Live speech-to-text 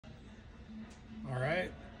All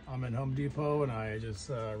right, I'm in Home Depot and I just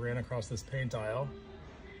ran across this paint aisle.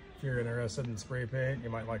 If you're interested in spray paint, you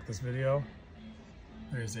might like this video.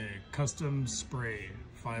 There's a custom spray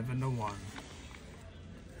 5-in-1.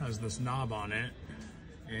 Has this knob on it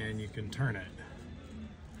and you can turn it.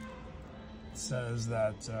 It says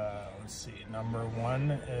that, let's see, number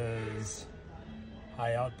 1 is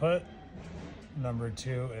high output, number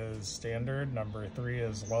 2 is standard, number 3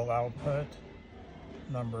 is low output,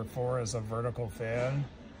 number 4 is a vertical fan,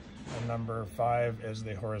 and number 5 is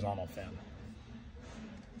the horizontal fan.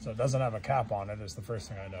 So it doesn't have a cap on it, is the first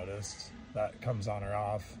thing I noticed. That comes on or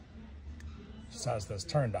off. It just has this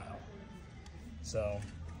turn dial. So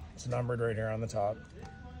it's numbered right here on the top.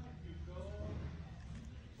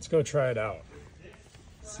 Let's go try it out.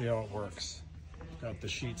 See how it works. Got the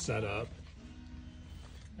sheet set up.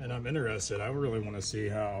 And I'm interested, I really want to see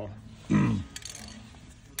how the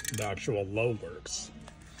actual low works.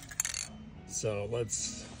 So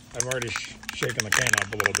I've already shaken the can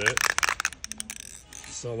up a little bit.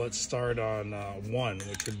 So let's start on 1,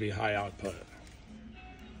 which would be high output.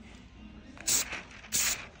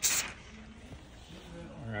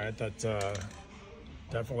 All right, that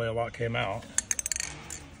definitely a lot came out.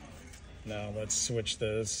 Now let's switch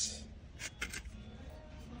this.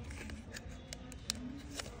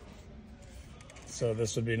 So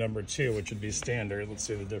this would be number 2, which would be standard. Let's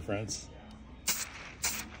see the difference.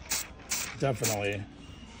 Definitely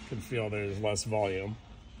can feel there's less volume.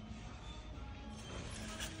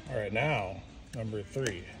 All right, now number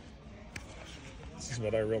 3. This is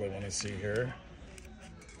what I really want to see here.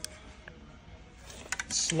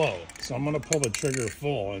 Slow. So I'm going to pull the trigger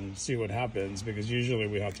full and see what happens, because usually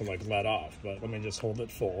we have to like let off, but let me just hold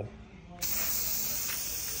it full.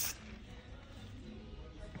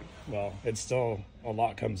 Well, it's still, a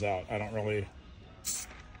lot comes out. I don't really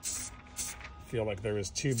feel like there was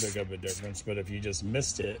too big of a difference, but if you just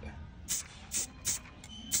missed it,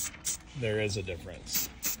 there is a difference,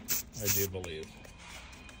 I do believe.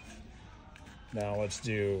 Now let's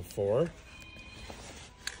do 4.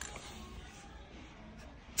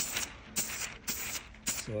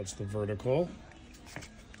 So that's the vertical.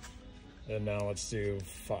 And now let's do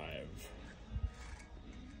 5.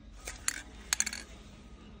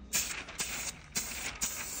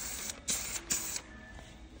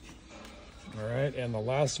 All right, and the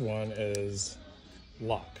last one is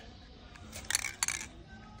lock.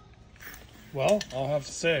 Well, I'll have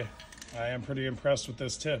to say, I am pretty impressed with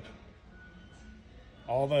this tip.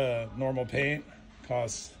 All the normal paint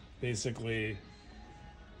costs basically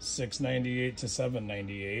 $6.98 to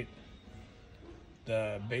 $7.98.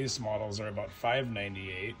 The base models are about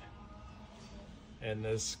 $5.98, and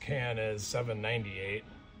this can is $7.98.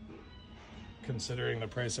 Considering the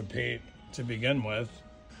price of paint to begin with,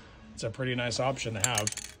 it's a pretty nice option to have.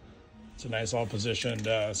 It's a nice all-positioned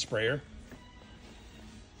sprayer.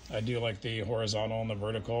 I do like the horizontal and the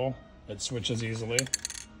vertical. It switches easily.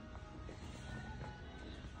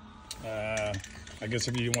 I guess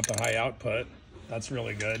if you want the high output, that's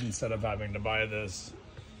really good, instead of having to buy this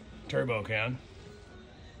turbo can.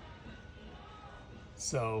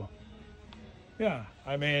 So, yeah,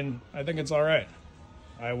 I mean, I think it's all right.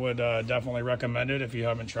 I would definitely recommend it if you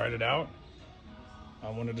haven't tried it out. I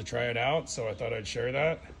wanted to try it out, so I thought I'd share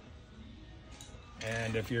that.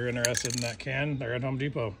 And if you're interested in that can, they're at Home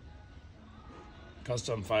Depot.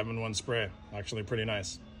 Custom 5-in-1 spray, actually pretty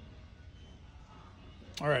nice.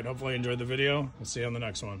 All right, hopefully you enjoyed the video. We'll see you on the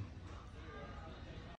next one.